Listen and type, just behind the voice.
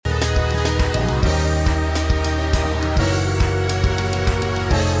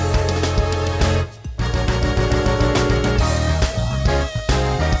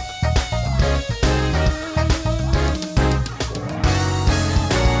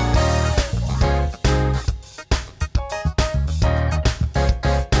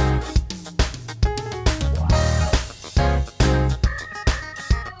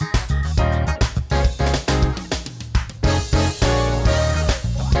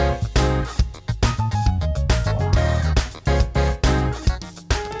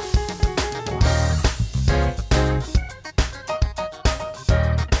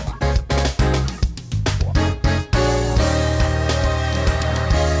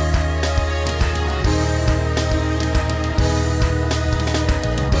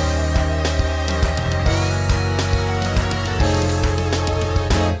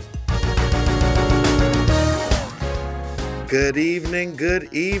Good evening,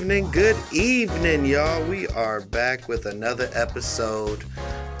 good evening, good evening, y'all. We are back with another episode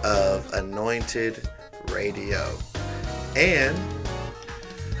of Anointed Radio. And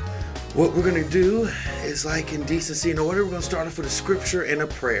what we're going to do is, like in decency and order, we're going to start off with a scripture and a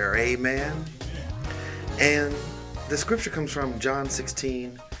prayer. Amen. And the scripture comes from John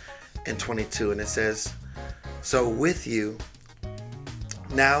 16 and 22, and it says, "So with you,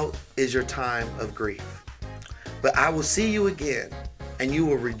 now is your time of grief. But I will see you again, and you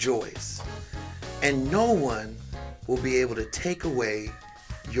will rejoice, and no one will be able to take away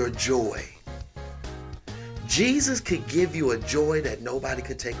your joy." Jesus could give you a joy that nobody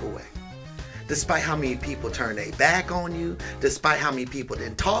could take away. Despite how many people turn their back on you, despite how many people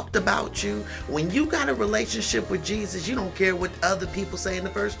then talked about you, when you got a relationship with Jesus, you don't care what other people say in the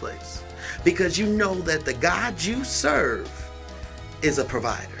first place. Because you know that the God you serve is a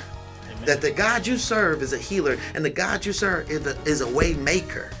provider. That the God you serve is a healer, and the God you serve is a way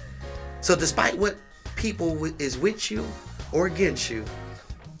maker. So despite what people is with you or against you,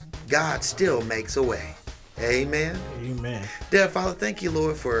 God still makes a way. Amen. Amen. Dear Father, thank you,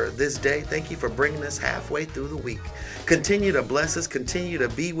 Lord, for this day. Thank you for bringing us halfway through the week. Continue to bless us. Continue to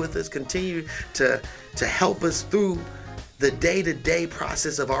be with us. Continue to help us through the day-to-day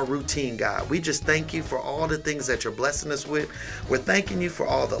process of our routine, God. We just thank you for all the things that you're blessing us with. We're thanking you for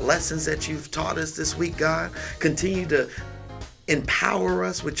all the lessons that you've taught us this week, God. Continue to empower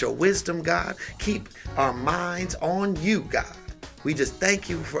us with your wisdom, God. Keep our minds on you, God. We just thank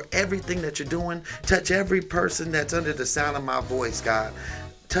you for everything that you're doing. Touch every person that's under the sound of my voice, God.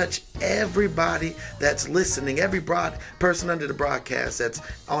 Touch everybody that's listening, every person under the broadcast that's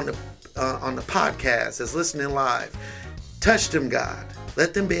on the podcast that's listening live. Touch them, God.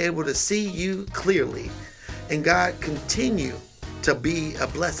 Let them be able to see you clearly. And God, continue to be a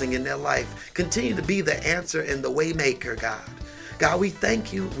blessing in their life. Continue to be the answer and the way maker, God. God, we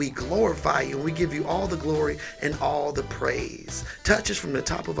thank you, we glorify you, and we give you all the glory and all the praise. Touch us from the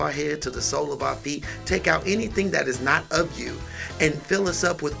top of our head to the sole of our feet. Take out anything that is not of you and fill us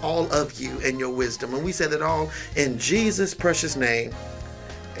up with all of you and your wisdom. And we say that all in Jesus' precious name.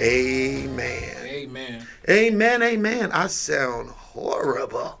 Amen. Amen. Amen. Amen. I sound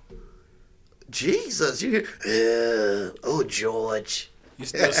horrible. Jesus, you hear? Oh, George. You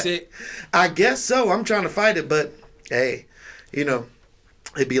still sick? I guess so. I'm trying to fight it, but hey, you know,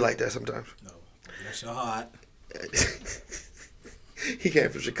 it be like that sometimes. No, that's your heart. He came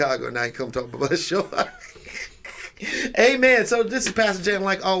from Chicago, now he come talk about show. Amen. So this is Pastor Jay, and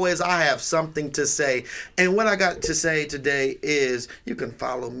like always, I have something to say. And what I got to say today is you can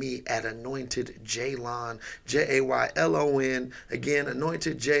follow me at Anointed Jaylon, Jaylon. Again,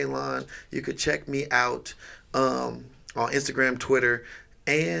 Anointed Jaylon. You could check me out on Instagram, Twitter,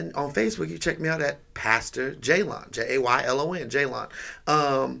 and on Facebook. You check me out at Pastor Jaylon, Jaylon,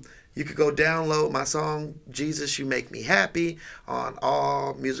 Jaylon. You could go download my song, Jesus, You Make Me Happy, on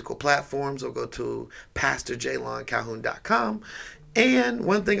all musical platforms, or go to PastorJaylonCalhoun.com. And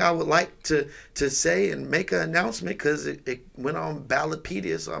one thing I would like to say and make an announcement, because it went on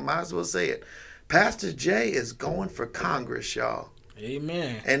Ballotpedia, so I might as well say it. Pastor Jay is going for Congress, y'all.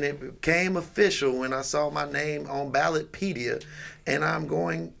 Amen. And it became official when I saw my name on Ballotpedia, and I'm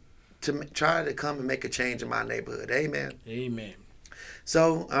going to try to come and make a change in my neighborhood. Amen. Amen.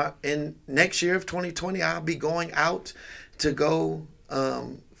 So in next year of 2020, I'll be going out to go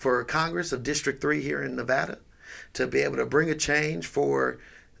for Congress of District 3 here in Nevada, to be able to bring a change for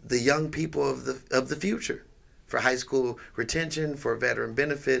the young people of the future, for high school retention, for veteran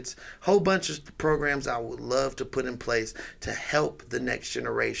benefits, whole bunch of programs I would love to put in place to help the next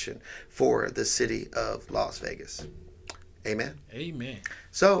generation for the city of Las Vegas. Amen. Amen.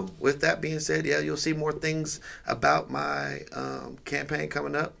 So with that being said, yeah, you'll see more things about my campaign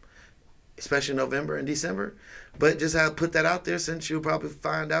coming up, especially November and December. But just have to put that out there, since you'll probably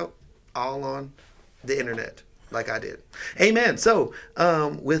find out all on the internet like I did. Amen. So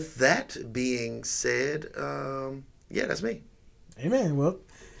with that being said, yeah, that's me. Amen. Well,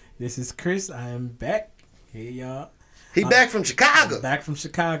 this is Chris. I am back. Hey, y'all. He back from Chicago. Back from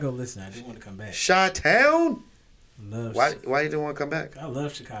Chicago. Listen, I didn't want to come back. Chi-town? Why you didn't want to come back? I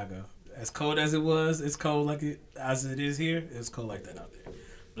love Chicago. As cold as it was, it's cold like it as it is here. It's cold like that out there.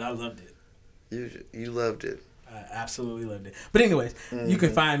 But I loved it. You loved it. I absolutely loved it. But anyways, you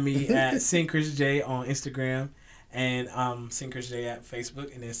can find me at SingChrisJ on Instagram, and SingChrisJ at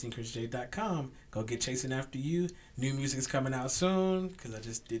Facebook, and then SingChrisJ.com. Go get Chasing After You. New music is coming out soon, because I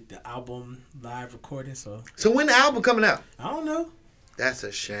just did the album live recording. So when the album coming out? I don't know. That's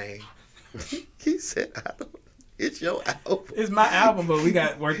a shame. He said, I don't. It's your album. It's my album, but we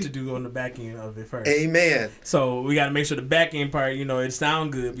got work to do on the back end of it first. Amen. So we got to make sure the back end part, it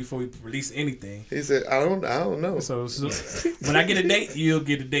sound good before we release anything. He said, I don't know. So when I get a date, you'll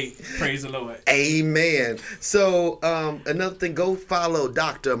get a date. Praise the Lord. Amen. So another thing, go follow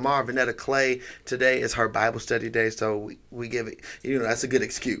Dr. Marvinetta Clay. Today is her Bible study day, so we give it, that's a good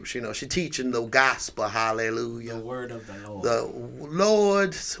excuse. She's teaching the gospel. Hallelujah. The word of the Lord. The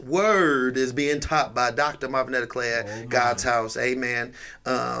Lord's word is being taught by Dr. Marvinetta Clay at God's house. Amen.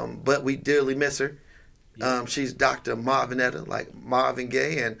 But we dearly miss her. Yeah. She's Dr. Marvinetta, like Marvin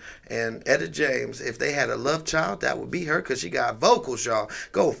Gaye and Etta James. If they had a love child, that would be her because she got vocals, y'all.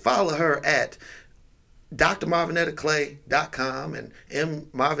 Go follow her at drmarvinettaclay.com and M.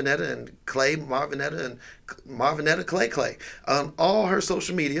 Marvinetta and Clay Marvinetta and Marvinetta Clay on all her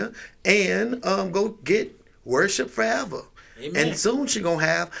social media. And go get Worship Forever. Amen. And soon she's going to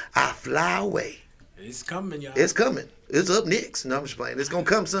have I Fly Away. It's coming, y'all. It's coming. It's up next. No, I'm just playing. It's going to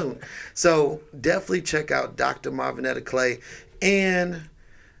come soon. So definitely check out Dr. Marvinetta Clay. And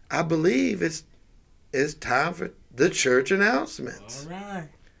I believe it's time for the church announcements. All right.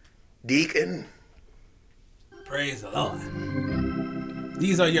 Deacon. Praise the Lord.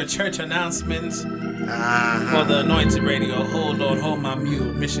 These are your church announcements for the Anointed Radio. Hold Lord, hold my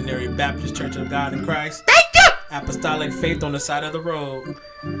mule. Missionary Baptist Church of God in Christ. Thank you. Apostolic Faith on the side of the road.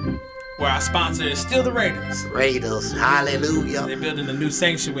 Where our sponsor is still the Raiders. Raiders, hallelujah. They're building a new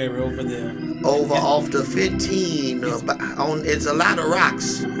sanctuary over there. Off the 15. It's a lot of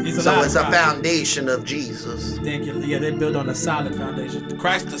rocks. It's a foundation of Jesus. Thank you. Yeah, they built on a solid foundation.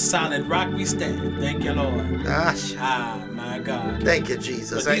 Christ, the solid rock we stand. Thank you, Lord. Gosh. My God. Thank you,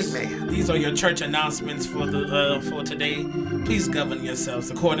 Jesus. Amen. These are your church announcements for today. Please govern yourselves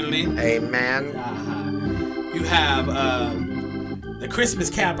accordingly. Amen. You have the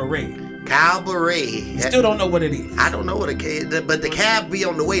Christmas Cabaret. Cabaret. Still don't know what it is. I don't know what it is, but the cab be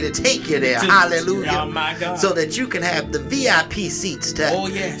on the way to take you there. Hallelujah. Oh my God. So that you can have the VIP seats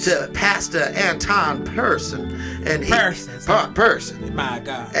to Pastor Anton Person. And Person. My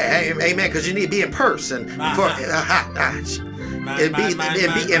God. Amen. Because you need to be in person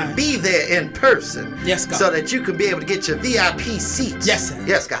be there in person. Yes, God. So that you can be able to get your VIP seats. Yes, sir.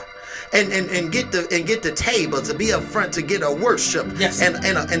 Yes, God. And get the table to be up front to get a worship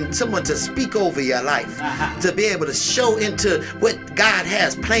and someone to speak over your life to be able to show into what God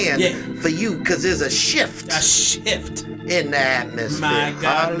has planned for you because there's a shift in the atmosphere. My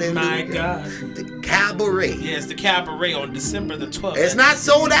God. Hallelujah. My God. The Cabaret. Yes, the Cabaret on December the 12th. It's not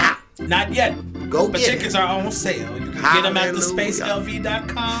sold out. Not yet. But tickets are on sale. You can get them at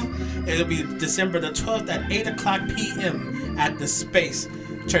thespacelv.com. It'll be December the 12th at 8 o'clock p.m. at the Space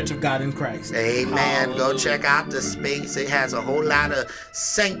Church of God in Christ. Amen. Hallelujah. Go check out the Space. It has a whole lot of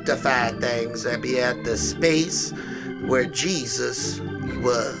sanctified things that be at the Space where Jesus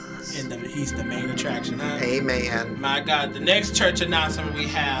was. And he's the main attraction, huh? Amen. My God. The next church announcement we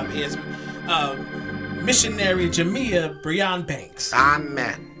have is missionary Jamia Breon Banks.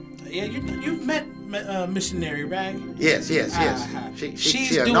 Amen. Yeah, you've met missionary, right? Yes.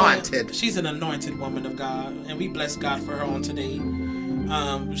 She's anointed. She's an anointed woman of God, and we bless God for her on today.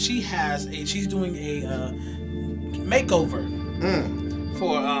 She's doing a makeover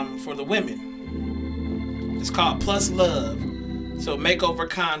for the women. It's called Plus Love. So makeover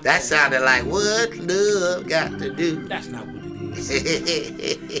contest. That sounded like what love got to do. That's not what it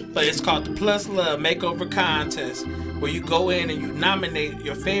is. But it's called the Plus Love Makeover Contest, where you go in and you nominate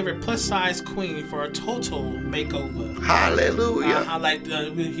your favorite plus size queen for a total makeover. Hallelujah.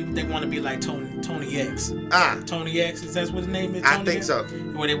 They want to be like Tony X. Tony X, is that what his name is? I think so.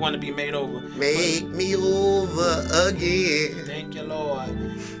 Where they want to be made over. Make me over again. Thank you, Lord.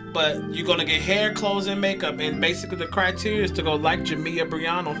 But you're going to get hair, clothes, and makeup. And basically the criteria is to go like Jamia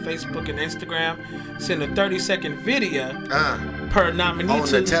Breon on Facebook and Instagram. Send a 30-second video per nominee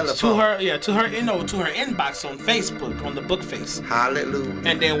to her inbox on Facebook, on the book face. Hallelujah.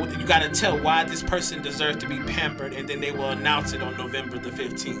 And then you got to tell why this person deserves to be pampered. And then they will announce it on November the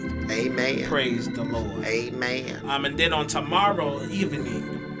 15th. Amen. Praise the Lord. Amen. And then on tomorrow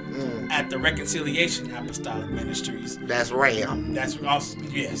evening, at the Reconciliation Apostolic Ministries. That's RAM. That's also,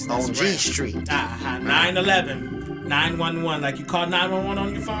 yes. That's on G Street. 911. 911. Like you call 911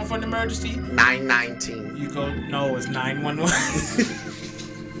 on your phone for an emergency? 919. You go, no, it's 911.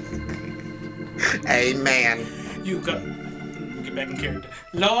 Amen. You go, get back in character.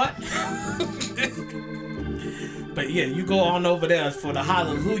 Lord. But yeah, you go on over there for the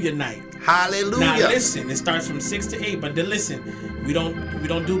Hallelujah night. Hallelujah. Now listen, it starts from 6 to 8, but then listen, we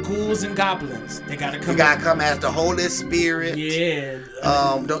don't do ghouls and goblins. They gotta come. You gotta come as the Holy Spirit. Yeah.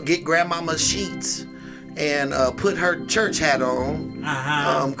 Don't get grandmama's sheets and put her church hat on.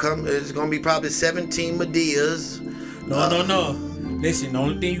 It's gonna be probably 17 Medeas. No. Listen, the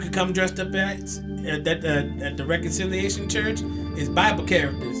only thing you can come dressed up at the Reconciliation Church is Bible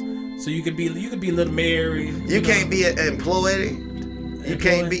characters. So you could be little Mary. You can't be an employee. You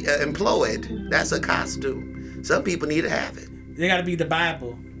can't be employed. That's a costume. Some people need to have it. They got to be the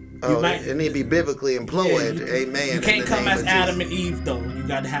Bible. It need to be biblically employed. Yeah, Amen. You can't come as Adam and Eve though. You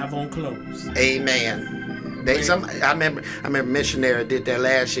got to have on clothes. Amen. I remember missionary did that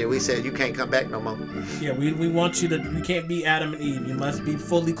last year. We said you can't come back no more. Yeah, we want you to. You can't be Adam and Eve. You must be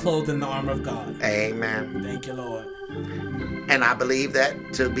fully clothed in the armor of God. Amen. Thank you, Lord. And I believe that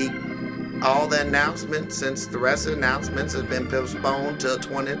to be all the announcements, since the rest of the announcements have been postponed till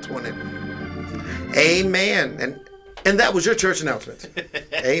 2020. Amen. And that was your church announcement.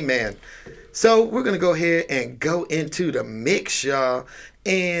 Amen. So we're gonna go ahead and go into the mix, y'all.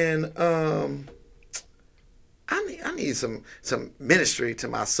 And I need some ministry to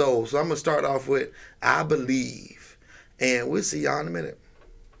my soul. So I'm gonna start off with I Believe. And we'll see y'all in a minute.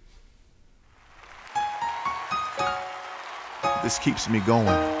 This keeps me going.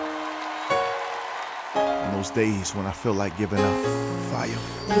 On those days when I feel like giving up. Fire.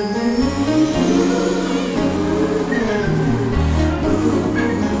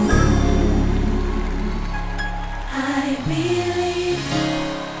 I believe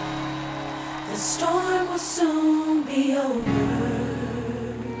the storm will soon be over.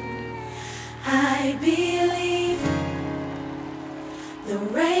 I believe the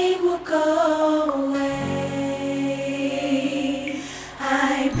rain will go away.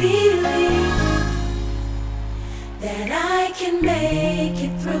 I believe that I can make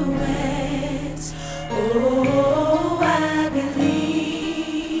it through it. Oh, I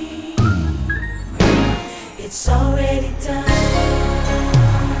believe it's already done.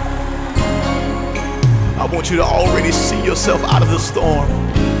 I want you to already see yourself out of the storm.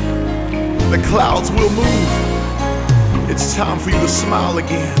 The clouds will move. It's time for you to smile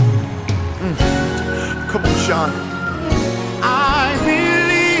again. Come on, Sean. I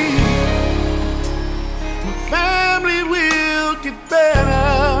believe my family will get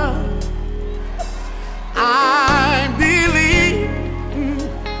better. I believe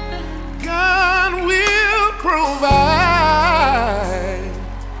God will provide.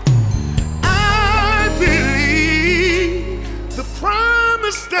 I believe the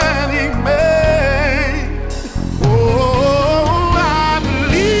promise that He made. Oh, I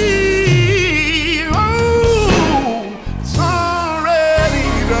believe. Oh, it's already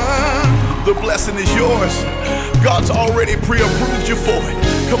done. The blessing is yours. God's already pre-approved you for it.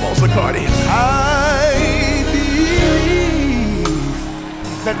 Come on, Zacardi. I believe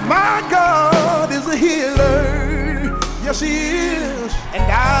that my God is a healer. Yes, He is.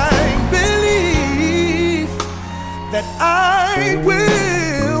 And I believe that I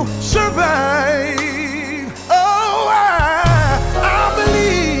will survive. Oh, I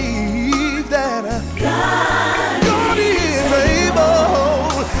believe that God is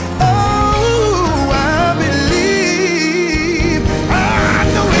able. Oh, I believe. I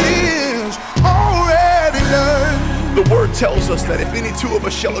know it is already done. The word tells us that if any two of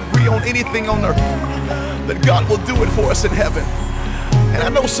us shall agree on anything on earth, that God will do it for us in heaven. And I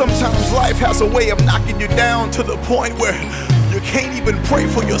know sometimes life has a way of knocking you down to the point where you can't even pray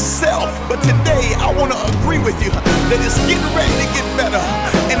for yourself. But today I want to agree with you that it's getting ready to get better.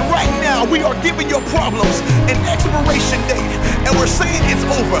 And right now we are giving your problems an expiration date. And we're saying it's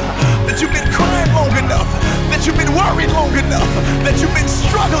over. That you've been crying long enough. That you've been worried long enough. That you've been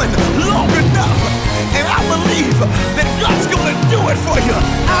struggling long enough. And I believe that God's going to do it for you.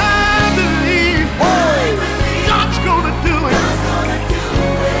 I believe God's going to do it.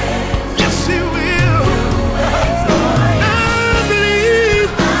 Yes, He will. I believe.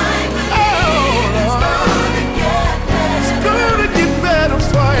 It's gonna get better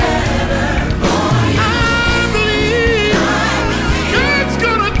for you. I believe God's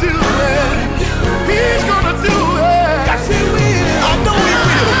gonna do it. He's gonna do it. Yes, He will. I know He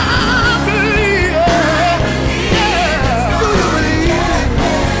will. I believe. Do you believe it?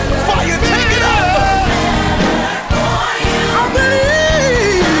 Fire, take it up. I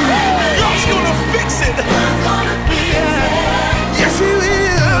believe God's gonna fix it. Yes, He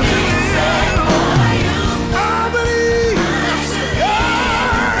will. I believe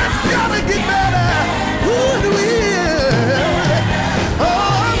it's gonna get better. Ooh, it will. Oh, I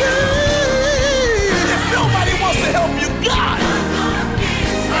believe. If nobody wants to help you, God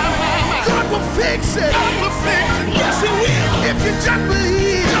will fix it. God will fix it. Yes, He will. If you just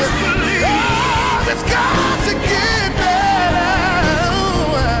believe. Just believe. Oh, it's got to get better.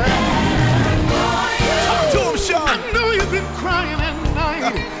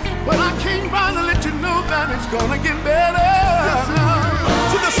 gonna get better.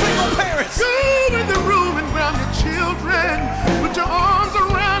 To the single parents, go in the room and grab your children. Put your arms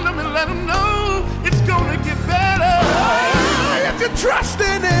around them and let them know it's gonna get better. If you trust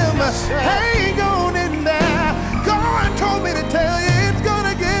in Him, hang on in there. God told me to tell you it's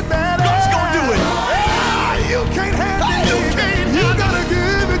gonna get better. God's gonna do it. You can't handle it. You gotta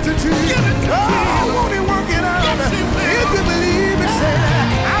give it to Jesus. Oh, won't He work it out? Yes, He will. If you believe it, say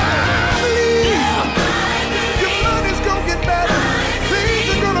I believe. Your money's gonna get better. Things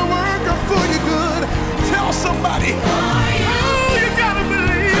are gonna work out for you good. Tell somebody. Oh, you gotta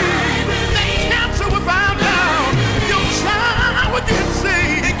believe. That cancer will bow down. Your child will get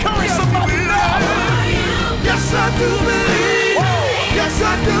saved. Encourage somebody now. Yes, I do believe. Yes,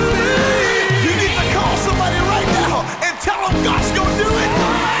 I do believe. You need to call somebody right now and tell them God's gonna do it.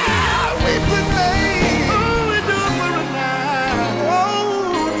 We've been made. Oh, we do it for a night.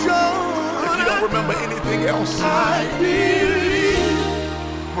 Oh, John. If you don't remember anything else, I believe.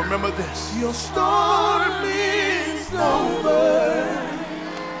 Remember this. Your storm is over.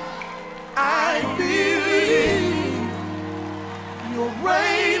 I believe. Your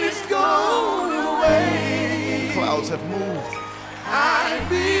rain is gone away. Clouds have moved. I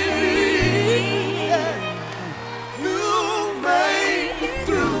believe you'll make it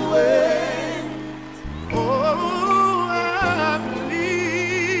through it. Oh, I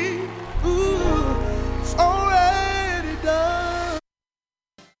believe. Ooh, it's already done.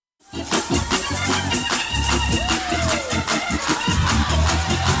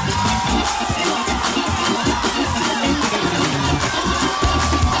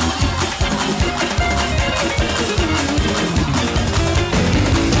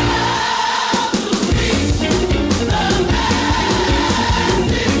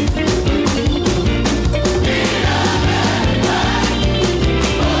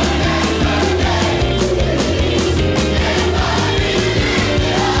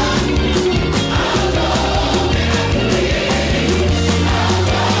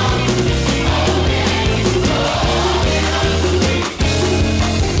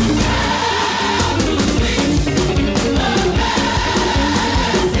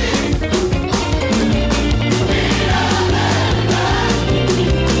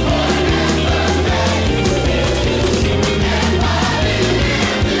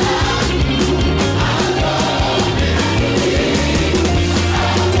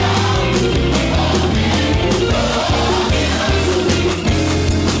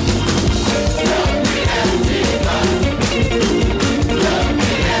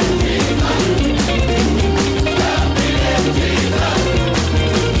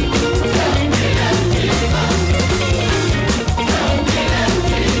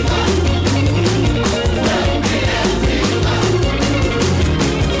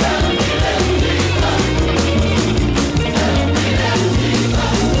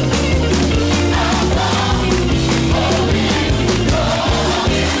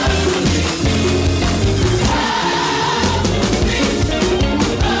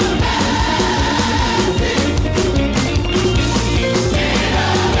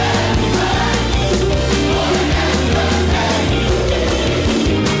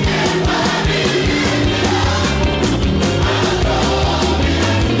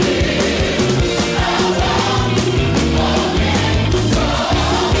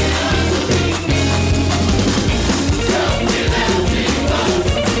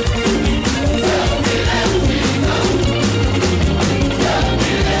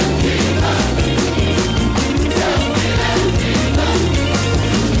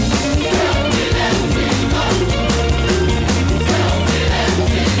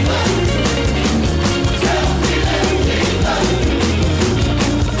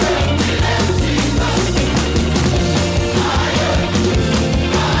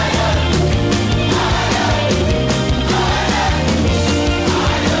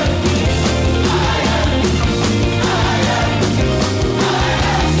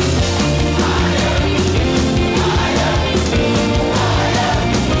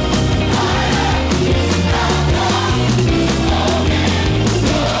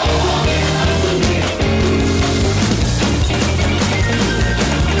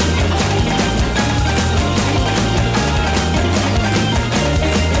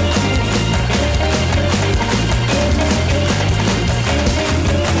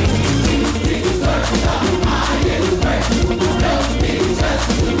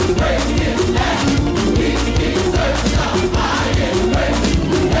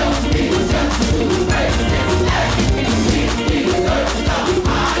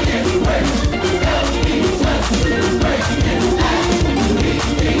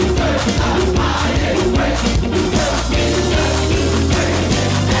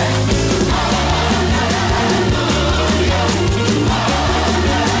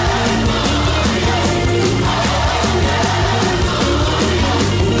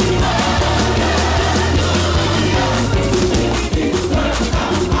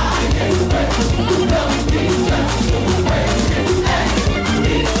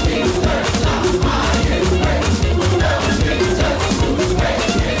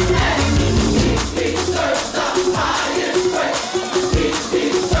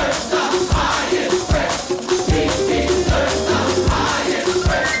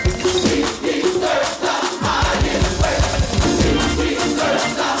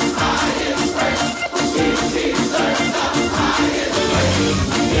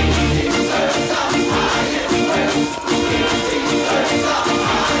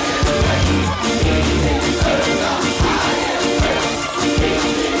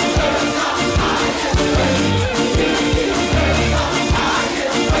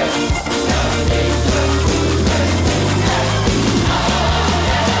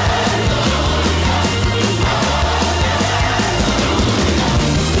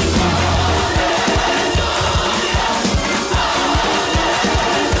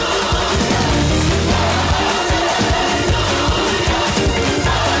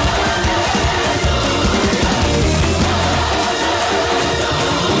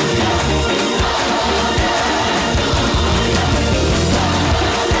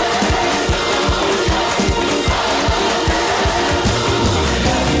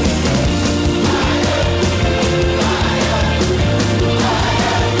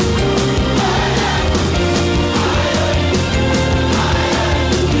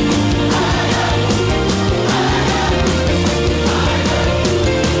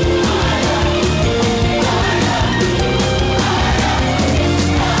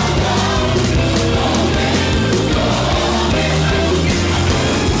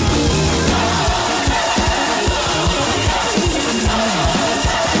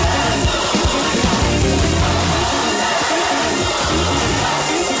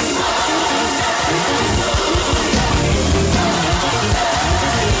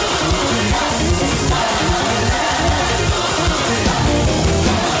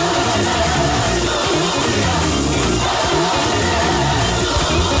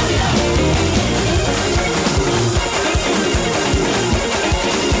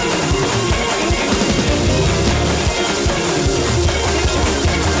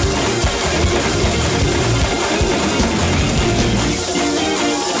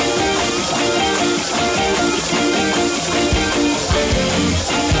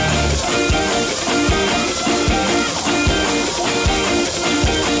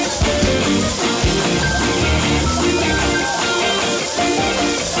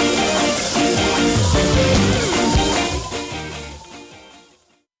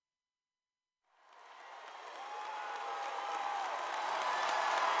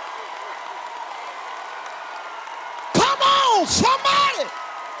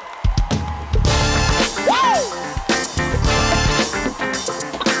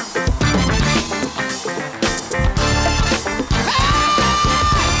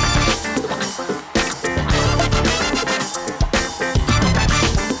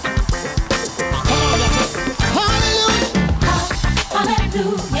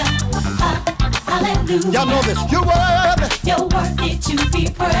 Hallelujah. Hallelujah. Y'all know this. You're worthy. You're worthy to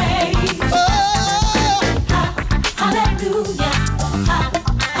be praised. Oh, Hallelujah.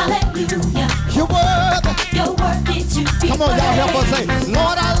 Hallelujah. you're worthy. You're worthy to be Come on, y'all help us say,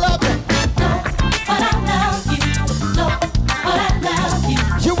 Lord, I love you. Lord, but I love you. Lord, but I love you.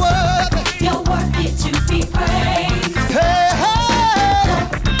 You're worthy. You're worthy to be praised. Hey, hey,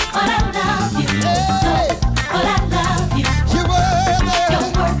 But I love you. hey. But I love you. You're worthy.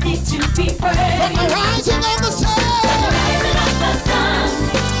 You're worthy to be praised. From the rising of the sun. From the rising of the sun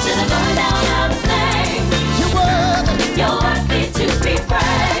to the going down of the same. You're worthy. You're worthy to be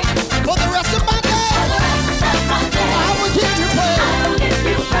praised. For the rest of my For day, the rest of my day, I will give you I praise. will give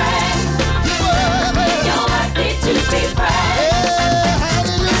you praise. You're worthy. You're worthy to be praised. Hey,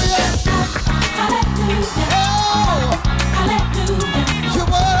 hallelujah. Hallelujah. Oh, Hallelujah. you're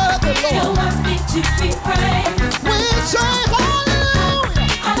worthy, You're Lord. worthy to be praised. We say hallelujah.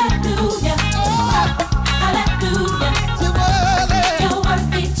 Hallelujah. Oh, Hallelujah. you're worthy. You're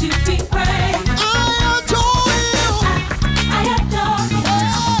worthy to be praised. I adore you. I adore you.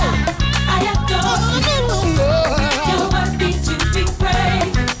 I adore you. You're worthy to be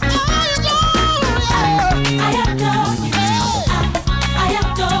praised. I adore you. I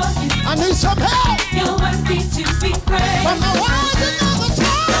adore you. I need some help You're worthy to be praised. from the rising of the sun.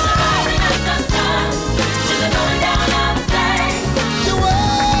 Rising of the sun to the going down of the same. You're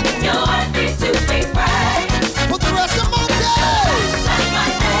worthy You're worthy to be praised. for the rest of my day. That's my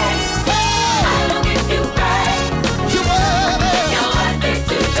name. Hey, I will give you praise. you're worthy You're worthy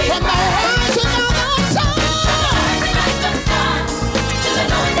to be from the praised. rising of the sun. Rising of the sun to the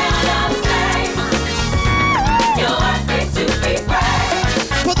going down of the same. You're worthy to be praised.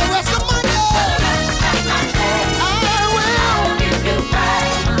 For the rest of my For day, the rest of my days, I I will. will give you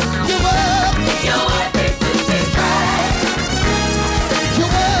praise. You're worthy. You're worthy to be praised.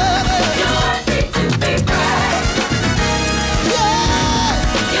 You're worthy. You're worthy to be praised. Yeah.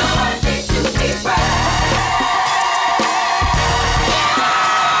 You're worthy to be praised.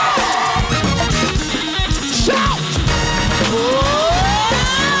 Shout!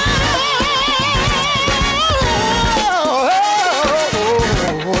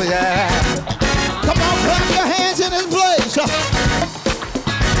 Oh, yeah. Come on, clap your hands in this place.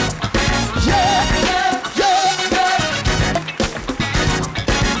 Yeah, yeah.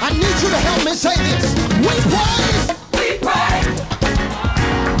 I need you to help me say this. We praise. We praise.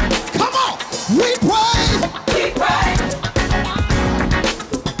 Come on. We praise. We praise.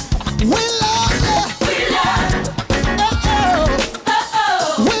 We love you. We love. Uh-oh.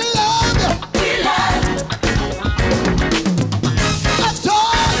 Uh-oh. We love you. We love.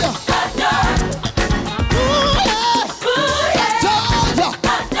 Adore you. Adore. Ooh, yeah. Ooh, yeah. Adore you.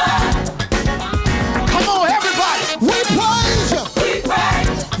 Adore. Come on, everybody. We praise you. We praise.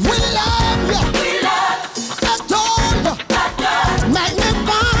 We love you. We love. Adore you. Adore.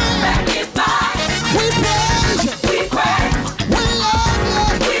 Magnify you. Magnify. We praise you. We praise. We love you.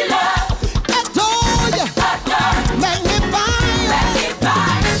 We love. Adore you. Adore. Magnify you.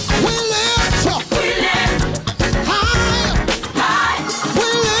 Magnify. We lift you We live higher. high. We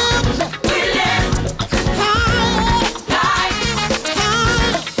lift you We live higher. high. Higher.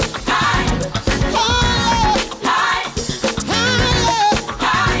 High. Higher. High. Higher.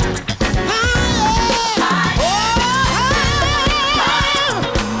 High. Higher.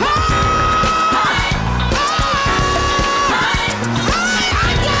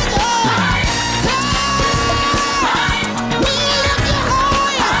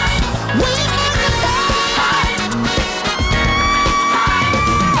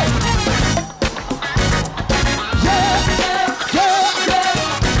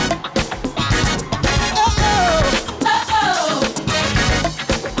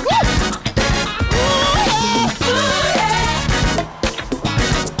 Oh,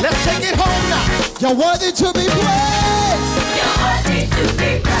 let's take it home now. You're worthy to be praised. You're worthy to be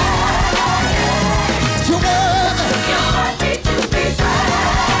praised. You're worthy. You're worthy to be praised.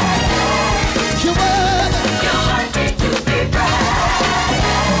 You're worthy. You're worthy to be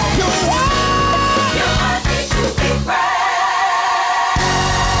praised. You're worthy. You're worthy to be praised.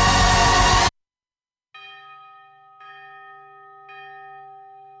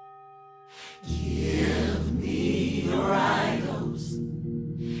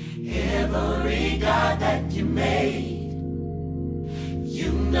 Every God that you made,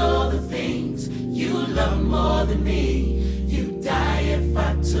 you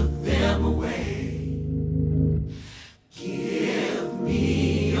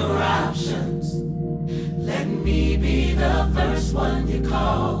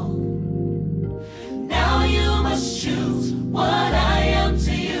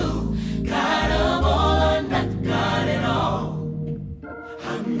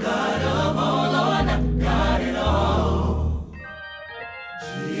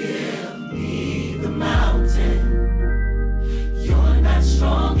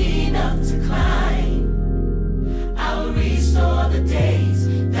love to climb. I'll restore the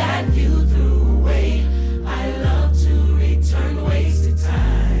days that you threw away. I love to return wasted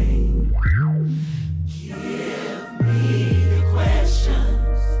time. Give me the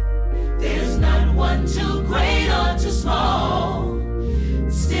questions. There's not one too great or too small.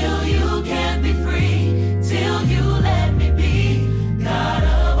 Still you can't be free till you let me be God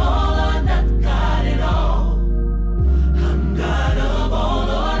of all or not God at all. I'm God of all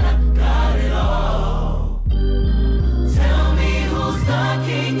or not God at all. Tell me who's the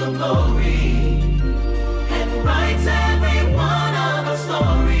King of glory and writes every one of our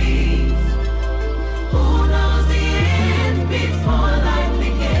stories. Who knows the end before life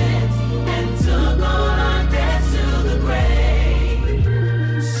begins and took all our debts to the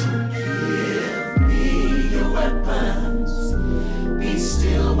grave. So give me your weapons. Be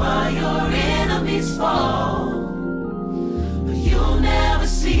still while your enemies fall. But you'll never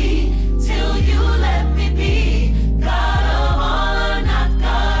see till you let me be God of all or not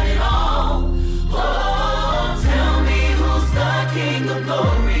God at all. Oh, tell me who's the King of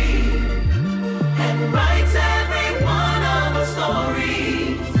glory and writes every one of our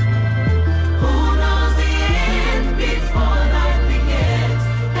stories. Who knows the end before life begins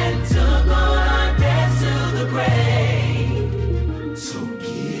and took all our debts to the grave. So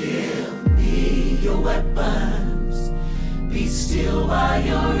give me your weapons. Be still while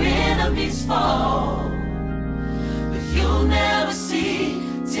your enemies fall. But you'll never see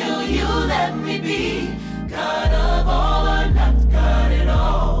till you let me be God of all or not God at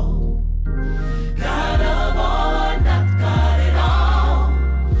all. God of all or not God at all.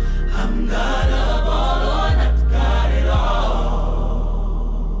 I'm God of all or not God at all.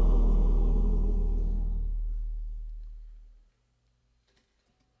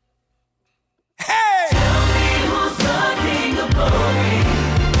 Hey! Tell me who's the King of glory.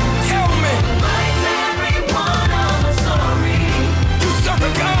 Tell me, Writes every one of our stories. you serve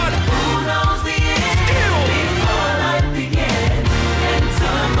a God. Who knows the end Still. before life begins and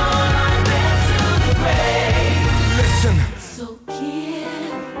took all our debts to the grave. Listen, So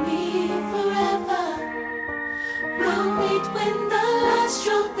give me forever. We'll meet when the last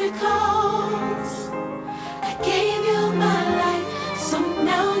trumpet calls. I gave you my life, so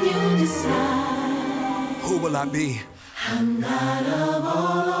now you decide. who will I be? I'm God of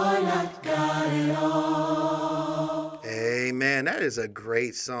all or not God at all. Amen. That is a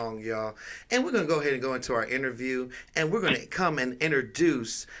great song, y'all. And we're going to go ahead and go into our interview. And we're going to come and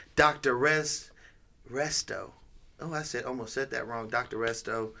introduce Dr. Resto. Oh, almost said that wrong. Dr.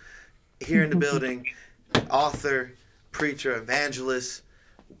 Resto here in the building. Author, preacher, evangelist,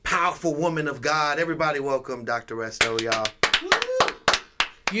 powerful woman of God. Everybody welcome Dr. Resto, y'all.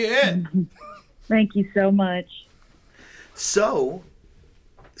 Yeah. Thank you so much. So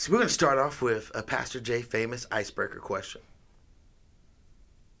we're going to start off with a Pastor J famous icebreaker question.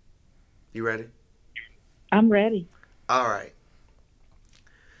 You ready? I'm ready. All right.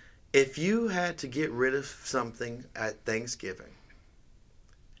 If you had to get rid of something at Thanksgiving,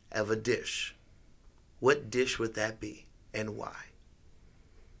 of a dish, what dish would that be and why?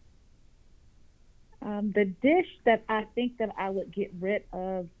 The dish that I think that I would get rid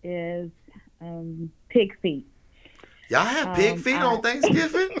of is pig feet. Y'all have pig feet on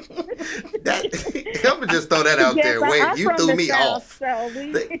Thanksgiving? I'm gonna just throw that out Yes, there. I'm Wait, you from threw the me South, off. So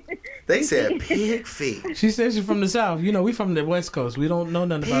we, They said pig feet. She says she's from the South. You know, we from the West Coast. We don't know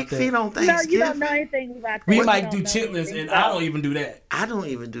nothing about Pig feet that. on no, Thanksgiving? you don't know anything about that. We You might don't do know chitlins, anything and about I don't even do that. I don't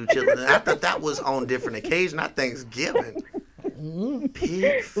even do chitlins. I thought that was on different occasion, not Thanksgiving.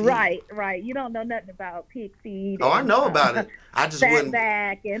 Pig feet. Right. You don't know nothing about pig feet. Oh, I and, know about it. I just fat wouldn't.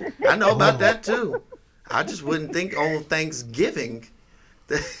 back and I know about that too. I just wouldn't think on Thanksgiving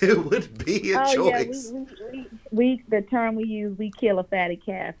that it would be a choice. Yeah, we the term we use, we kill a fatty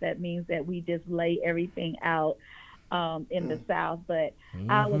calf. That means that we just lay everything out in the South. But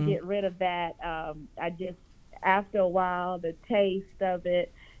I would get rid of that. I just, after a while, the taste of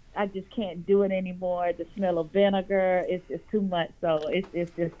it, I just can't do it anymore. The smell of vinegar, it's just too much. So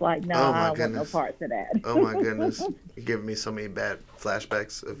it's just like, no, Oh, my I don't want no goodness. parts of that. Oh my goodness. You're giving me so many bad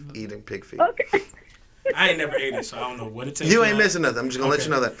flashbacks of eating pig feet. Okay. I ain't never ate it, so I don't know what it tastes You like. ain't missing nothing. I'm just gonna let you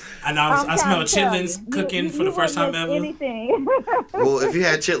know that. I know. I smell I'm trying to chitlins tell you, cooking for the you first time wouldn't ever. miss anything. Well, if you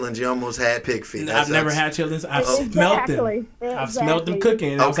had chitlins, you almost had pig feet. I've never had chitlins. I've smelled them. Exactly. I've smelled them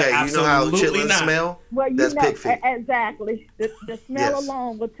cooking. And I was Okay, like, you know how absolutely chitlins not. smell? Well, you That's know, pig feet. exactly. The smell Yes.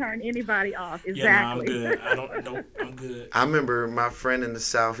 alone will turn anybody off. Exactly. Yeah, no, I'm good. I don't know. I'm good. I remember my friend in the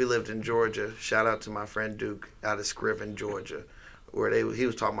South. He lived in Georgia. Shout out to my friend Duke out of Scriven, Georgia, where he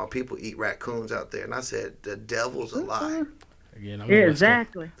was talking about people eat raccoons out there, and I said the devil's a lie. Again,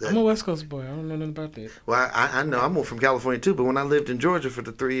 Exactly. I'm a West Coast boy. I don't know nothing about that. Well, I know I'm from California too, but when I lived in Georgia for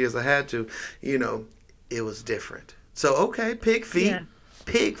the 3 years I had to, it was different. So okay, pig feet, Yeah.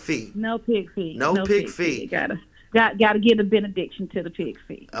 pig feet. No pig feet. No pig feet. Gotta give a benediction to the pig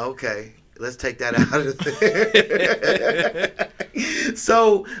feet. Okay, let's take that out of there.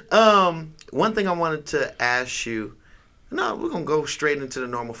 So, one thing I wanted to ask you. No, we're gonna go straight into the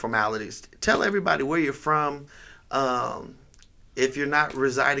normal formalities. Tell everybody where you're from. If you're not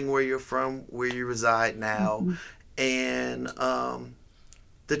residing where you're from, where you reside now, and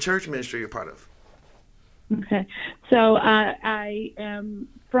the church ministry you're part of. Okay. So I am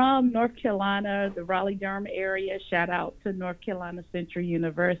from North Carolina, the Raleigh-Durham area. Shout out to North Carolina Central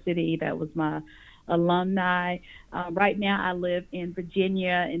University. That was my alumni. Right now I live in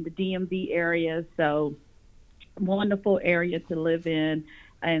Virginia in the DMV area. So wonderful area to live in,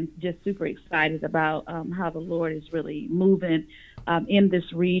 and just super excited about how the Lord is really moving in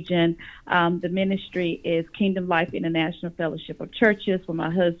this region. The ministry is Kingdom Life International Fellowship of Churches, where my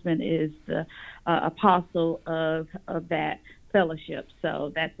husband is the apostle of that fellowship.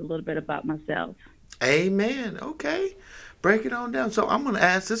 So that's a little bit about myself. Amen. Okay. Break it on down. So I'm going to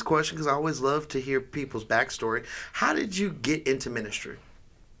ask this question because I always love to hear people's backstory. How did you get into ministry?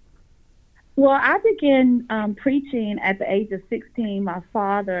 Well, I began preaching at the age of 16. My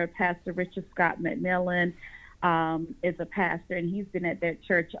father, Pastor Richard Scott McMillan, is a pastor, and he's been at that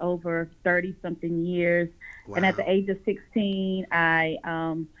church over 30-something years. Wow. And at the age of 16, I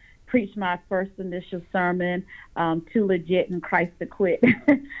preached my first initial sermon, Too Legit and Christ to Quit.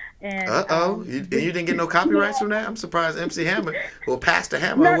 And you didn't get no copyrights from that? I'm surprised MC Hammer, or Pastor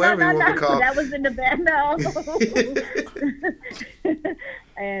Hammer, whoever you want to call. That was in the back. No.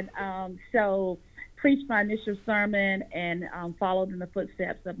 And so preached my initial sermon and followed in the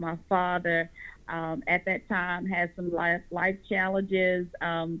footsteps of my father. At that time, had some life challenges.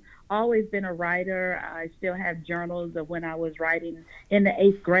 Always been a writer. I still have journals of when I was writing in the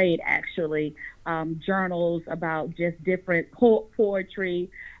 8th grade, actually, journals about just different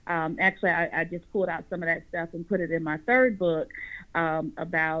poetry. Actually, I just pulled out some of that stuff and put it in my 3rd book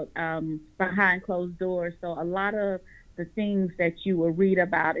about Behind Closed Doors. So a lot of the things that you will read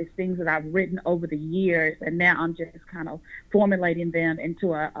about is things that I've written over the years, and now I'm just kind of formulating them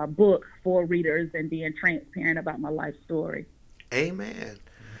into a book for readers and being transparent about my life story. Amen.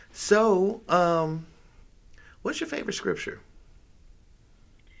 So, what's your favorite scripture?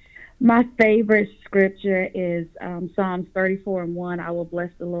 My favorite scripture is Psalms 34:1. I will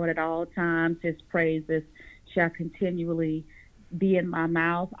bless the Lord at all times. His praises shall continually be in my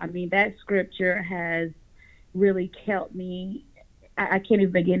mouth. I mean, that scripture has really kept me, I can't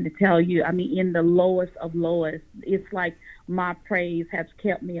even begin to tell you, I mean, in the lowest of lowest, it's like my praise has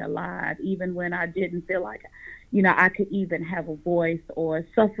kept me alive, even when I didn't feel like, I could even have a voice, or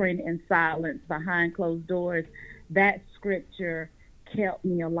suffering in silence behind closed doors. That scripture kept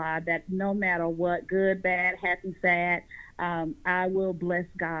me alive, that no matter what, good, bad, happy, sad, I will bless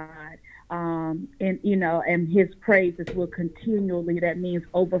God. And his praises will continually, that means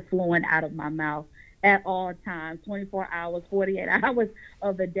overflowing out of my mouth at all times, 24 hours, 48 hours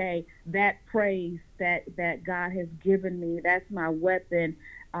of the day. That praise that God has given me, that's my weapon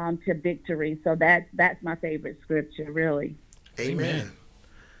to victory. So that's my favorite scripture, really. Amen.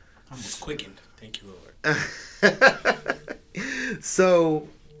 I'm quickened. Thank you, Lord. So,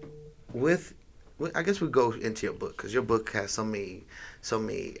 I guess we go into your book, because your book has so many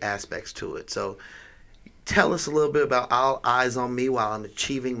aspects to it. So, tell us a little bit about All Eyes on Me While I'm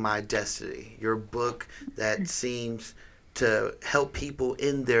Achieving My Destiny. Your book that seems to help people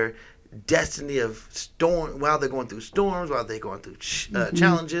in their destiny of storm, while they're going through storms, while they're going through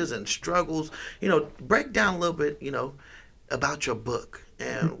challenges and struggles. Break down a little bit, about your book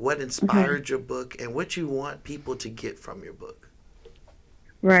and what inspired your book and what you want people to get from your book.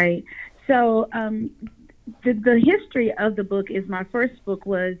 Right. So, the history of the book is, my first book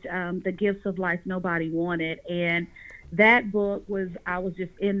was The Gifts of Life Nobody Wanted. And that book was, I was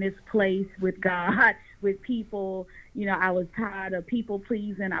just in this place with God, with people. I was tired of people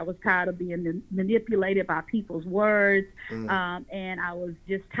pleasing. I was tired of being manipulated by people's words. And I was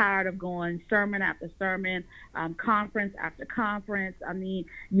just tired of going sermon after sermon, conference after conference. I mean,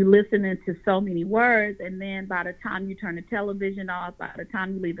 you listening to so many words, and then by the time you turn the television off, by the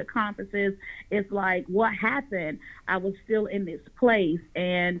time you leave the conferences, it's like, what happened? I was still in this place.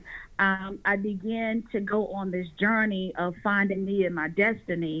 And I began to go on this journey of finding me and my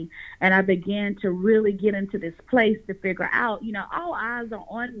destiny. And I began to really get into this place to figure out, all eyes are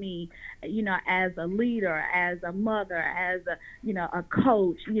on me, as a leader, as a mother, as a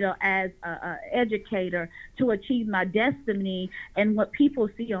coach, as a educator to achieve my destiny. And what people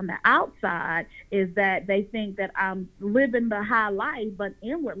see on the outside is that they think that I'm living the high life, but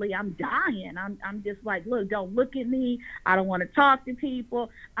inwardly I'm dying. I'm just like, look, don't look at me. I don't want to talk to people.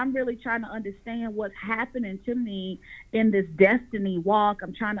 I'm really trying to understand what's happening to me in this destiny walk.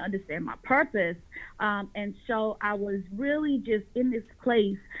 I'm trying to understand my purpose. And so I was really just in this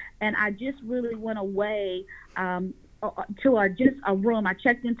place, and I just really went away to just a room. I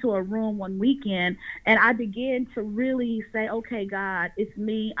checked into a room one weekend, and I began to really say, okay, God, it's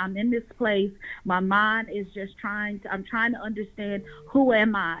me. I'm in this place. My mind is just I'm trying to understand, who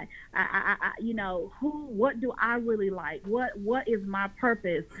am I? What do I really like? What is my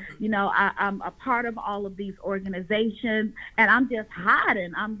purpose? I'm a part of all of these organizations, and I'm just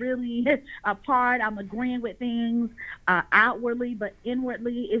hiding. I'm really a part. I'm agreeing with things outwardly, but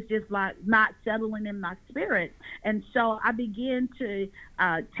inwardly, it's just like not settling in my spirit. And so I began to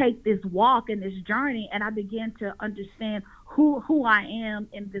take this walk and this journey, and I began to understand who I am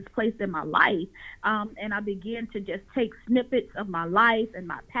in this place in my life. And I began to just take snippets of my life and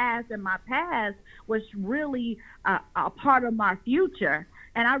my past, and my past was really a part of my future.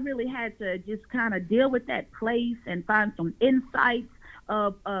 And I really had to just kind of deal with that place and find some insights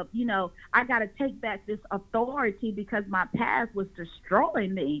of I got to take back this authority because my past was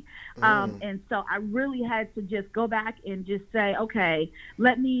destroying me. And so I really had to just go back and just say, okay,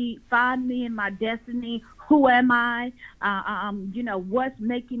 let me find me in my destiny. Who am I? What's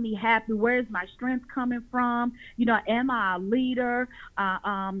making me happy? Where's my strength coming from? Am I a leader?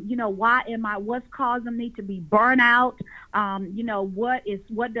 Why am I? What's causing me to be burnout?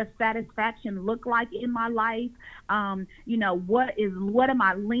 What does satisfaction look like in my life? What am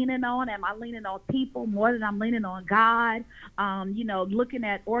I leaning on? Am I leaning on people more than I'm leaning on God? Looking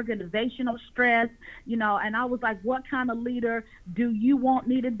at organizational stress, and I was like, what kind of leader do you want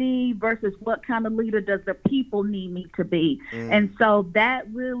me to be versus what kind of leader does the people need me to be? And so that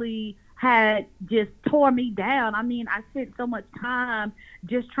really had just tore me down. I mean, I spent so much time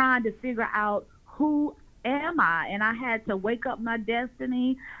just trying to figure out who am I? And I had to wake up my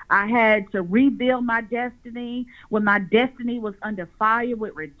destiny. I had to rebuild my destiny when my destiny was under fire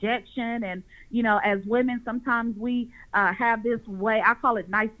with rejection. And, as women, sometimes we have this way, I call it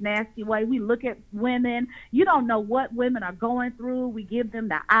nice, nasty way. We look at women. You don't know what women are going through. We give them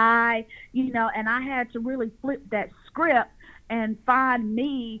the eye, and I had to really flip that script and find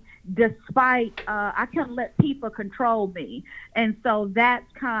me despite I couldn't let people control me. And so that's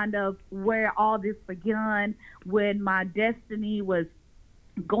kind of where all this began, when my destiny was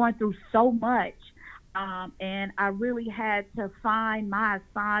going through so much. And I really had to find my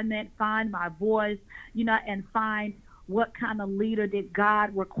assignment, find my voice, and find what kind of leader did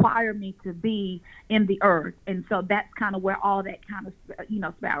God require me to be in the earth. And so that's kind of where all that kind of,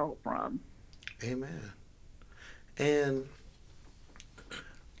 spiraled from. Amen. And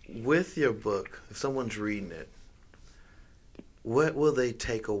with your book, if someone's reading it, what will they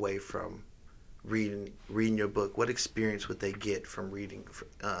take away from reading your book? What experience would they get from reading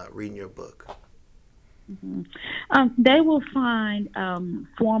your book? They will find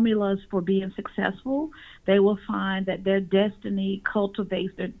formulas for being successful. They will find that their destiny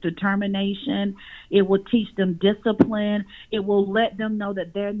cultivates their determination. It will teach them discipline. It will let them know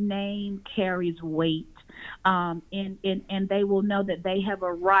that their name carries weight. And they will know that they have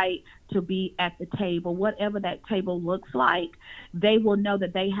a right to be at the table, whatever that table looks like. They will know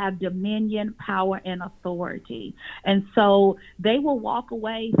that they have dominion, power, and authority. And so they will walk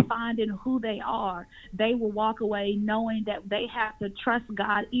away finding who they are. They will walk away knowing that they have to trust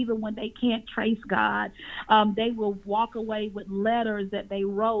God even when they can't trace God. They will walk away with letters that they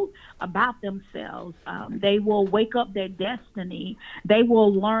wrote about themselves. They will wake up their destiny. They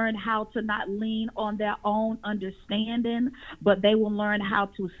will learn how to not lean on their own understanding, but they will learn how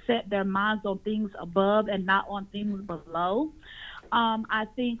to set their minds on things above and not on things below. I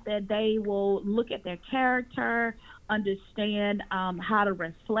think that they will look at their character, understand how to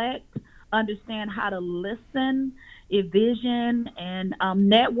reflect, understand how to listen, envision, and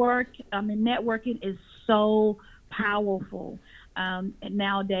network. I mean, networking is so powerful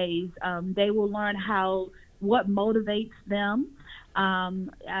nowadays. They will learn what motivates them.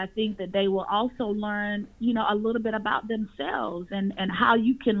 I think that they will also learn, a little bit about themselves and how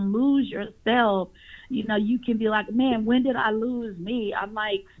you can lose yourself You can be like, man, when did I lose me? I'm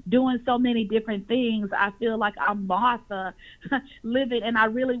like doing so many different things. I feel like I'm Martha living, and I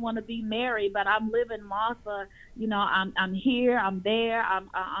really want to be Mary, but I'm living Martha. I'm here, I'm there, I'm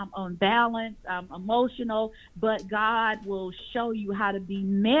unbalanced, I'm emotional, but God will show you how to be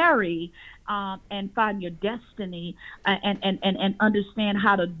Mary, and find your destiny, and understand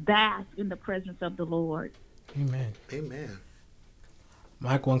how to bask in the presence of the Lord. Amen. Amen.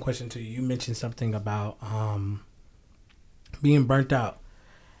 Mike, one question to you. You mentioned something about being burnt out,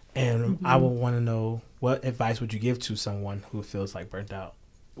 and I would want to know, what advice would you give to someone who feels like burnt out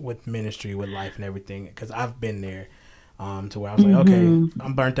with ministry, with life, and everything? Because I've been there, to where I was like, okay,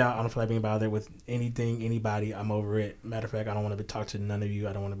 I'm burnt out. I don't feel like being bothered with anything, anybody. I'm over it. Matter of fact, I don't want to talk to none of you.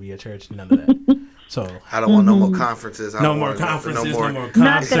 I don't want to be at church. None of that. So I don't want no more conferences. No more concerts.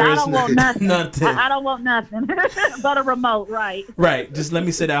 Nothing. I don't want nothing. Nothing. I don't want nothing but a remote, right? Right. Just let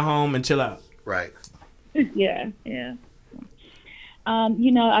me sit at home and chill out. Right. Yeah.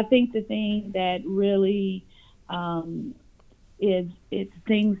 I think the thing that really is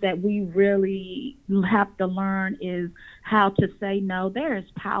things that we really have to learn is how to say no. There is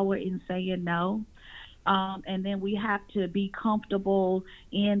power in saying no. And then we have to be comfortable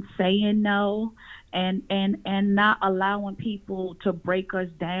in saying no, and not allowing people to break us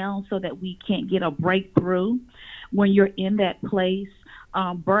down so that we can't get a breakthrough when you're in that place.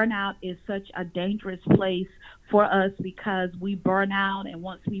 Burnout is such a dangerous place for us because we burn out, and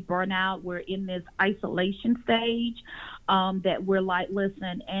once we burn out, we're in this isolation stage, that we're like,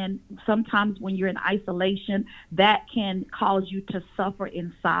 listen, and sometimes when you're in isolation, that can cause you to suffer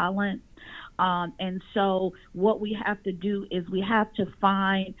in silence. And so what we have to do is we have to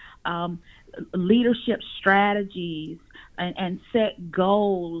find leadership strategies and set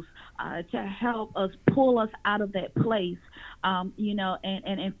goals to help us pull us out of that place,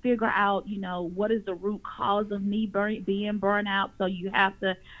 and figure out, what is the root cause of me being burned out. So you have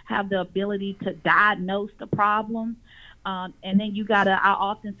to have the ability to diagnose the problem. And then I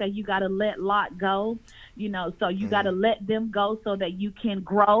often say you gotta let Lot go, so you gotta let them go so that you can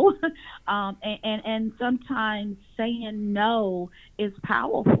grow. And sometimes saying no is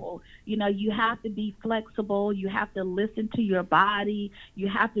powerful. You have to be flexible. You have to listen to your body. You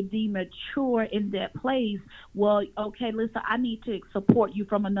have to be mature in that place. Well, okay, listen, I need to support you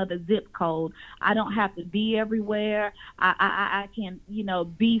from another zip code. I don't have to be everywhere. I can,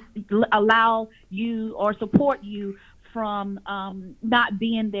 allow you or support you from not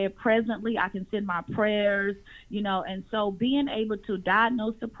being there presently. I can send my prayers, and so being able to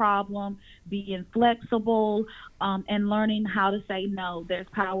diagnose the problem, being flexible, and learning how to say no. There's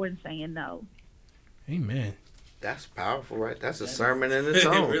power in saying no. Amen. That's powerful, right? That's a sermon in its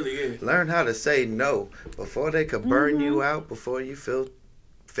own. It really is. Learn how to say no before they could burn you out, before you feel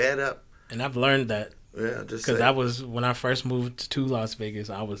fed up. And I've learned that. Yeah, just because when I first moved to Las Vegas,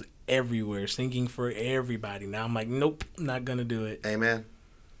 I was everywhere singing for everybody. Now I'm like, nope, not gonna do it. Amen.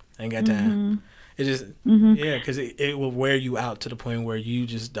 I ain't got time. It just because it will wear you out to the point where you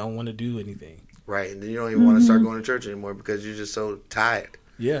just don't want to do anything. Right, and then you don't even want to start going to church anymore because you're just so tired.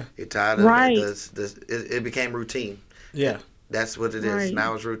 Yeah, you're tired of it. It became routine. Yeah, that's what it is.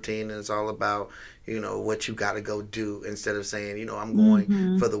 Now it's routine, and it's all about what you got to go do instead of saying I'm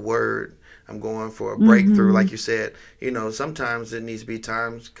going for the word. I'm going for a breakthrough, like you said. Sometimes it needs to be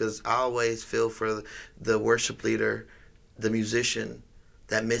times, because I always feel for the worship leader, the musician,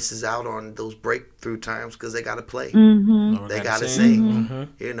 that misses out on those breakthrough times because they got to play. They got to sing.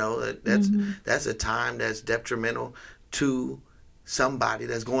 That's a time that's detrimental to somebody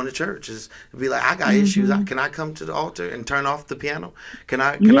that's going to church. Is be like, I got issues. Can I come to the altar and turn off the piano? Can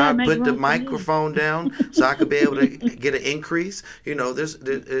I put the microphone down so I could be able to get an increase?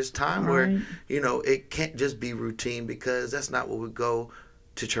 There's time where it can't just be routine, because that's not what we go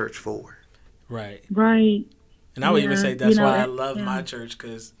to church for. Right. And I would even say that's why I love my church,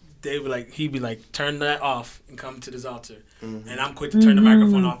 because he'd be like, turn that off and come to this altar. And I'm quick to turn the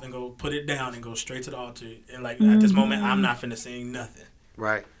microphone off and go put it down and go straight to the altar. And at this moment, I'm not finna sing nothing.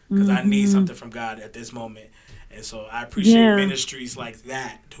 Right. Because I need something from God at this moment. And so I appreciate ministries like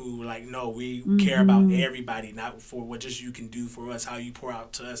that who no, we care about everybody, not for what just you can do for us, how you pour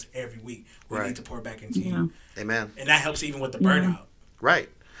out to us every week. We need to pour back into you. Amen. And that helps even with the burnout. Right.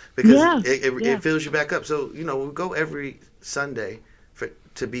 Because it fills you back up. So, we go every Sunday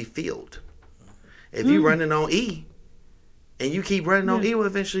to be filled. If you running on E and you keep running on E, well,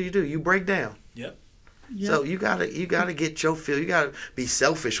 eventually you do. You break down. Yep. So you gotta get your fill. You gotta be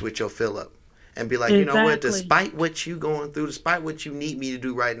selfish with your fill up. and be like, you know what, Exactly. despite what you going through, despite what you need me to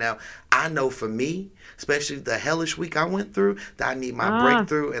do right now, I know for me, especially the hellish week I went through, that I need my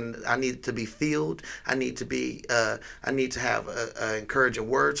breakthrough, and I need to be filled. I need to be, I need to have a encouraging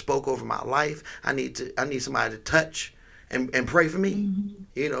word spoke over my life. I need somebody to touch and pray for me,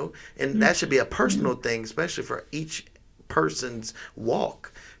 you know, and that should be a personal thing, especially for each person's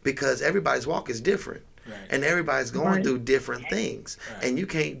walk, because everybody's walk is different. Right. And everybody's going Right. through different things. Right. And you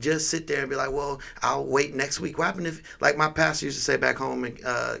can't just sit there and be like, well, I'll wait next week. What happened if, like my pastor used to say back home in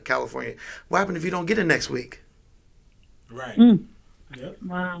California, what happened if you don't get it next week? Right. Mm. Yep.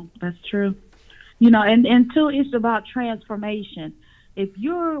 Wow, that's true. You know, and two, it's about transformation. If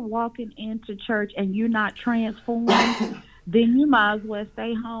you're walking into church and you're not transformed, then you might as well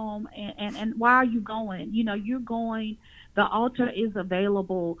stay home. And why are you going? You know, you're going, the altar is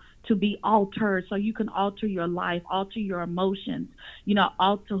available to be altered, so you can alter your life, alter your emotions, you know,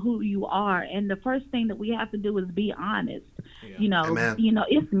 alter who you are. And the first thing that we have to do is be honest. Yeah. You know, Amen.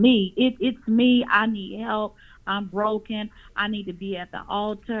 It's me. It's me. I need help. I'm broken. I need to be at the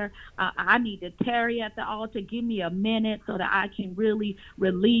altar. I need to tarry at the altar. Give me a minute so that I can really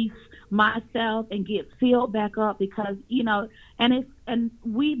release myself and get filled back up, because, you know, and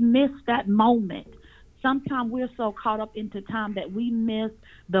we miss that moment. Sometimes we're so caught up into time that we miss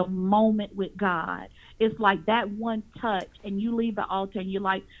the moment with God. It's like that one touch, and you leave the altar and you're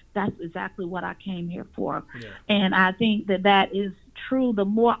like, that's exactly what I came here for. Yeah. And I think that is true. The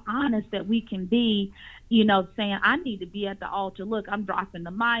more honest that we can be, you know, saying, I need to be at the altar. Look, I'm dropping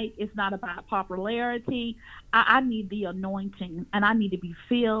the mic. It's not about popularity. I need the anointing, and I need to be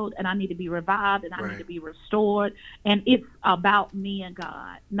filled, and I need to be revived, and I Right. need to be restored. And it's about me and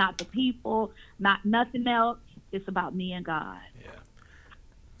God, not the people, not nothing else. It's about me and God. Yeah.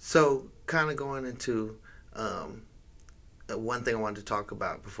 So, kind of going into one thing I wanted to talk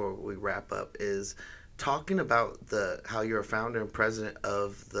about before we wrap up is talking about how you're a founder and president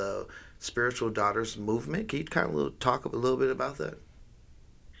of the Spiritual Daughters Movement. Can you kind of talk a little bit about that?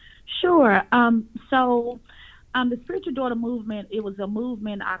 Sure. The Spiritual Daughter Movement, it was a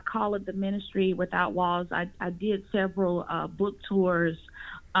movement. I call it the Ministry Without Walls. I did several book tours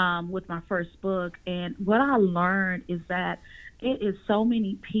with my first book. And what I learned is that it is so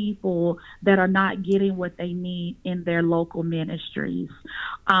many people that are not getting what they need in their local ministries.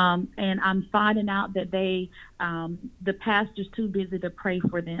 And I'm finding out that the pastor's too busy to pray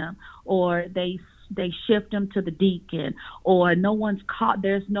for them, or they shift them to the deacon, or no one's caught.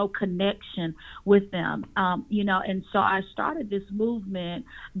 There's no connection with them, you know. And so I started this movement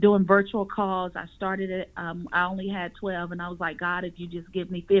doing virtual calls. I started it. I only had 12, and I was like, God, if you just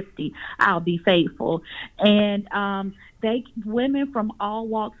give me 50, I'll be faithful. And women from all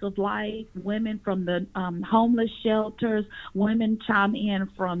walks of life, women from the homeless shelters, women chime in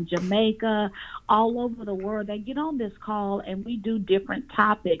from Jamaica, all over the world. They get on this call, and we do different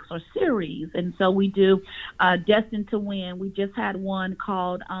topics or series. And so we do Destined to Win. We just had one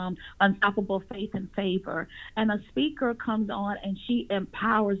called Unstoppable Faith and Favor. And a speaker comes on, and she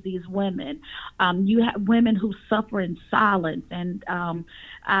empowers these women. You have women who suffer in silence. And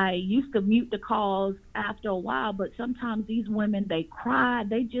I used to mute the calls after a while, but sometimes these women, they cry.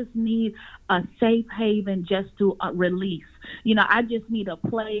 They just need a safe haven just to release. You know, I just need a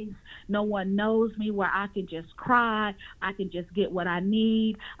place. No one knows me, where I can just cry. I can just get what I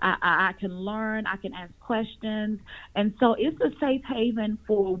need. I can learn. I can ask questions. And so it's a safe haven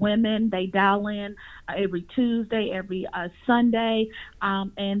for women. They dial in every Tuesday, every Sunday,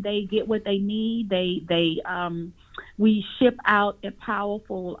 and they get what they need. We ship out a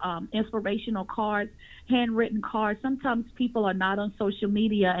powerful inspirational cards, handwritten cards. Sometimes people are not on social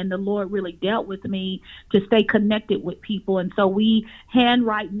media, and the Lord really dealt with me to stay connected with people. And so we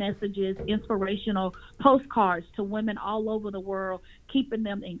handwrite messages, inspirational postcards to women all over the world, keeping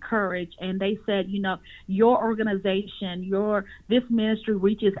them encouraged. And they said, you know, your organization, this ministry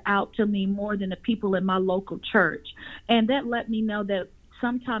reaches out to me more than the people in my local church. And that let me know that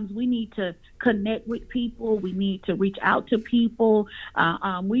sometimes we need to connect with people. We need to reach out to people.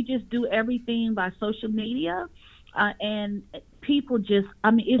 We just do everything by social media. And people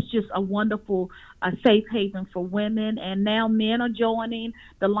it's just a wonderful safe haven for women. And now men are joining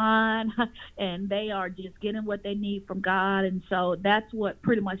the line, and they are just getting what they need from God. And so that's what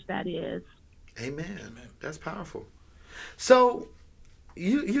pretty much that is. Amen. That's powerful. So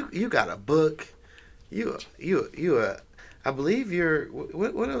you got a book. I believe you're.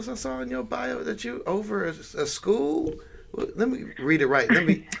 What else I saw in your bio that you over a school? Let me read it right. Let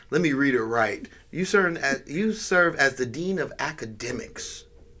me read it right. You serve as the Dean of Academics.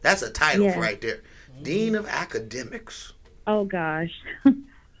 That's a title Yeah. right there. Dean of Academics. Oh gosh.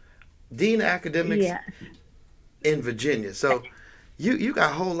 Dean of Academics Yeah. in Virginia. So you got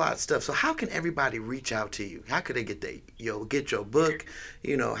a whole lot of stuff. So how can everybody reach out to you? How could they get get your book?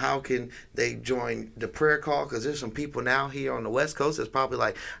 How can they join the prayer call? Because there's some people now here on the West Coast that's probably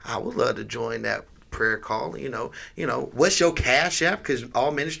like, I would love to join that prayer call. What's your cash app? Because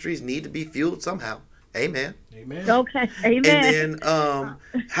all ministries need to be fueled somehow. Amen. Amen. Okay. Amen. And then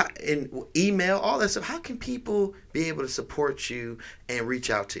and email, all that stuff. How can people be able to support you and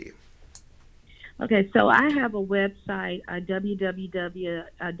reach out to you? Okay, so I have a website,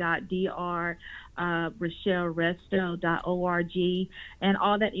 www.rochelleresto.org, and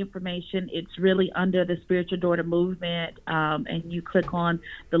all that information, it's really under the Spiritual Daughter Movement, and you click on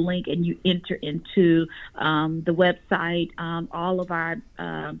the link and you enter into the website. All of our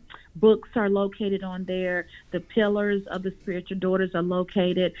books are located on there. The pillars of the Spiritual Daughters are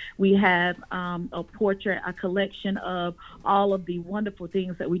located. We have a portrait, a collection of all of the wonderful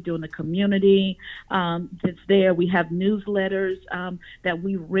things that we do in the community. That's there. We have newsletters that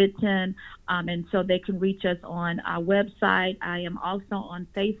we've written, and so they can reach us on our website. I am also on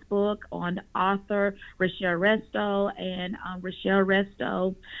Facebook on author Rochelle Resto and Rochelle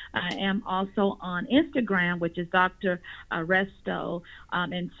Resto. I am also on Instagram, which is Dr. Resto.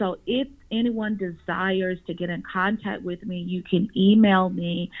 And so if anyone desires to get in contact with me, you can email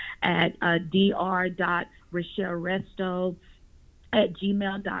me at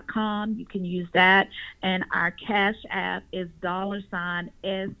dr.rochelleresto@gmail.com. You can use that. And our Cash App is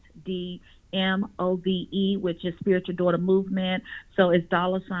 $SDMOVE, which is Spiritual Daughter Movement. So it's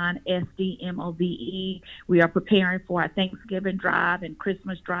 $SDMOVE. We are preparing for our Thanksgiving drive and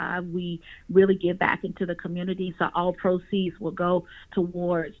Christmas drive. We really give back into the community. So all proceeds will go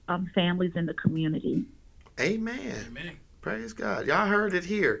towards families in the community. Amen. Amen. Praise God. Y'all heard it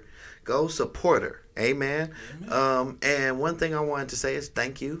here. Go support her. Amen. And one thing I wanted to say is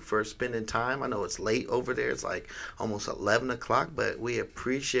thank you for spending time. I know it's late over there. It's like almost 11 o'clock, but we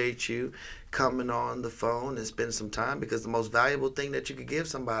appreciate you coming on the phone and spending some time, because the most valuable thing that you could give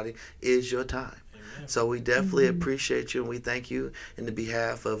somebody is your time. Amen. So we definitely appreciate you, and we thank you in the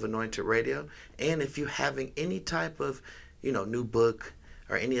behalf of Anointed Radio. And if you're having any type of, new book,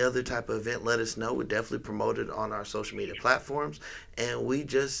 or any other type of event, let us know. We definitely promote it on our social media platforms. And we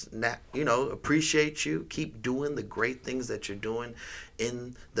just, appreciate you. Keep doing the great things that you're doing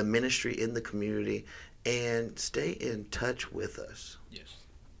in the ministry, in the community, and stay in touch with us. Yes.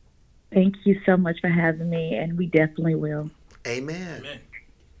 Thank you so much for having me, and we definitely will. Amen. Amen.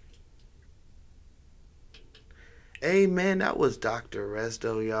 Amen. That was Dr.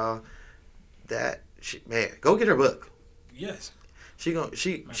 Resto, y'all. Go get her book. Yes. She gonna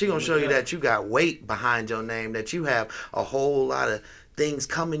show you that you got weight behind your name, that you have a whole lot of things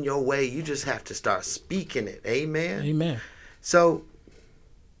coming your way. You just have to start speaking it. Amen. Amen. So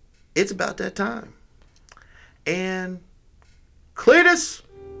it's about that time. And Cletus,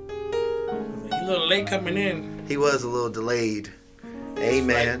 You're a little late coming in. he was a little delayed.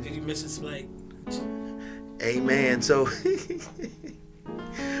 Amen. Did you miss his flight? Amen. So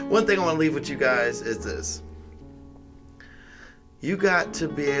one thing I want to leave with you guys is this. You got to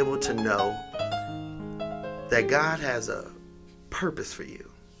be able to know that God has a purpose for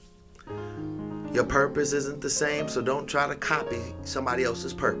you. Your purpose isn't the same, so don't try to copy somebody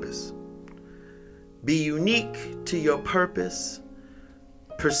else's purpose. Be unique to your purpose.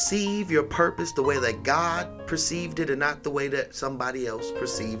 Perceive your purpose the way that God perceived it and not the way that somebody else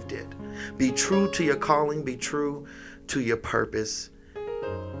perceived it. Be true to your calling. Be true to your purpose.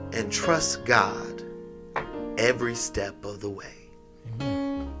 And trust God every step of the way.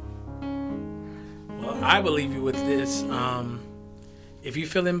 Well, I will leave you with this. If you're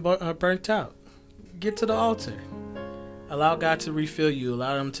feeling burnt out, get to the altar. Allow God to refill you.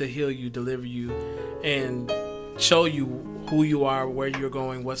 Allow Him to heal you, deliver you, and show you who you are, where you're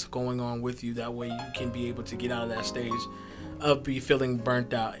going, what's going on with you. That way you can be able to get out of that stage of feeling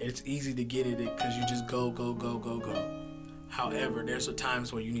burnt out. It's easy to get it because you just go. However, there's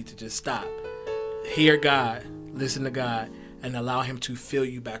times where you need to just stop. Hear God, listen to God, and allow Him to fill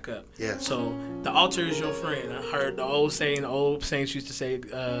you back up. Yes. So the altar is your friend. I heard the old saints used to say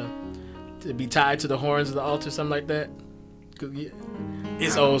to be tied to the horns of the altar, something like that.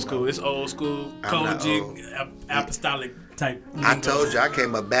 It's old school. It's old school, Kojic, apostolic type. I told you I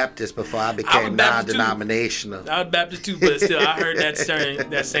came a Baptist before I became non-denominational. I was Baptist too, but still, I heard that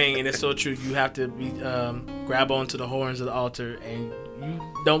saying, and it's so true. You have to be grab onto the horns of the altar, and you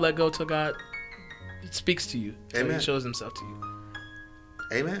don't let go till God speaks to you. Amen. He shows Himself to you.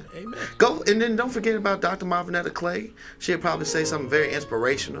 Amen. Amen. Go, and then don't forget about Dr. Marvinetta Clay. She'll probably say something very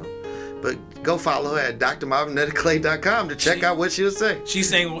inspirational. But go follow her at drmarvinetticlay.com to check out what she'll say. She's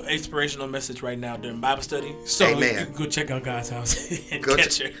saying an inspirational message right now during Bible study. So Amen. you can go check out God's house and Go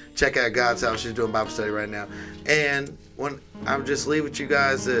catch her. check out God's house. She's doing Bible study right now. And when I'll just leave with you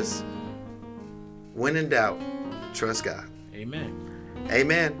guys this: when in doubt, trust God. Amen.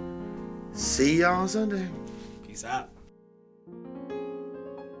 Amen. See y'all on Sunday. Peace out.